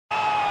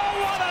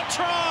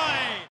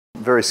try!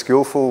 Very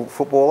skillful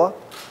footballer,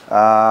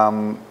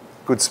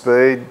 good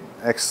speed,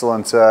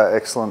 excellent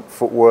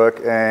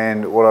footwork,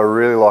 and what I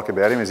really like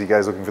about him is he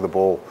goes looking for the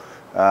ball.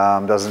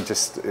 Doesn't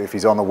just, if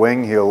he's on the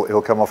wing,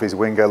 he'll come off his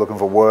wing, go looking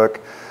for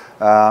work.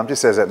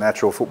 Just has that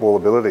natural football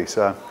ability,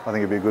 so I think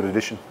he'd be a good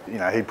addition. You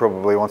know, he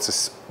probably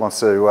wants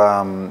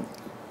to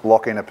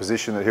lock in a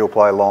position that he'll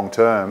play long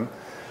term.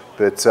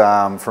 But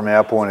from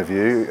our point of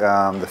view,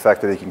 the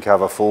fact that he can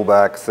cover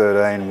fullback,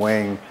 13,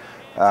 wing,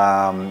 you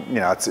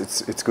know,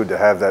 it's good to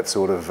have that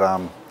sort of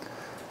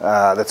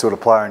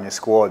player in your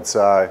squad.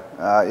 So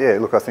yeah,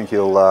 look, I think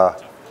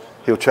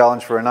he'll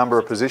challenge for a number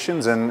of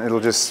positions, and it'll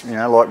just, you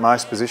know, like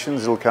most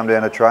positions, it'll come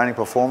down to training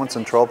performance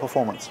and trial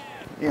performance.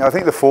 You know, I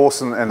think the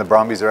Force and the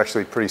Brumbies are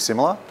actually pretty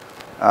similar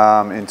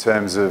in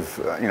terms of,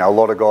 you know, a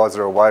lot of guys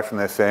are away from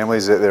their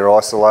families, they're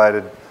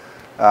isolated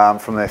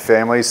from their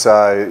families,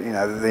 so, you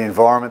know, the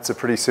environments are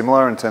pretty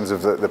similar in terms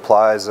of the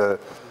players are,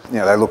 you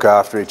know, they look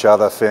after each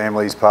other,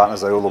 families, partners,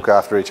 they all look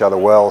after each other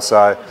well.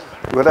 So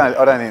I don't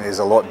think there's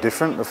a lot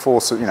different. The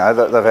Force, you know,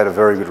 they've had a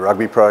very good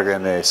rugby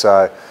program there,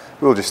 so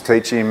we'll just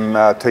teach them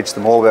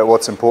all about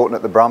what's important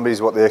at the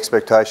Brumbies, what the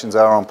expectations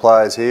are on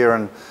players here,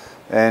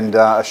 and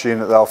assume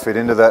that they'll fit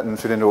into that and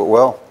fit into it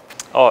well.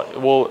 Oh,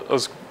 well, it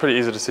was a pretty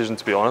easy decision,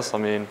 to be honest. I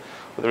mean,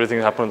 with everything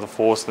that happened with the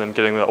Force and then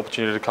getting the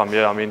opportunity to come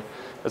here, I mean,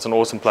 it's an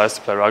awesome place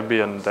to play rugby,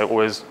 and they're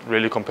always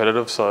really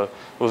competitive, so it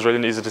was really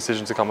an easy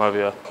decision to come over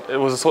here. It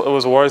was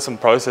a worrisome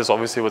process,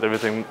 obviously, with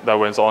everything that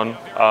went on.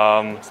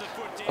 I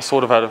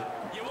sort of had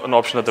an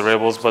option at the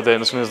Rebels, but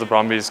then as soon as the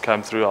Brumbies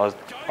came through, I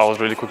was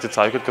really quick to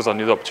take it because I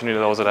knew the opportunity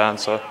that was at hand.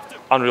 So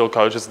unreal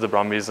coaches at the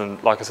Brumbies,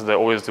 and like I said, they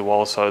always do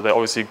well, so they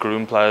obviously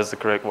groom players the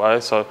correct way.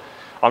 So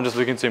I'm just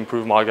looking to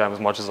improve my game as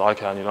much as I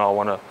can. You know, I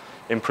want to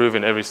improve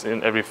in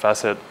every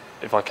facet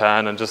if I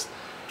can, and just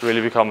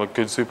really become a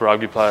good Super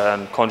Rugby player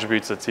and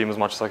contribute to the team as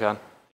much as I can.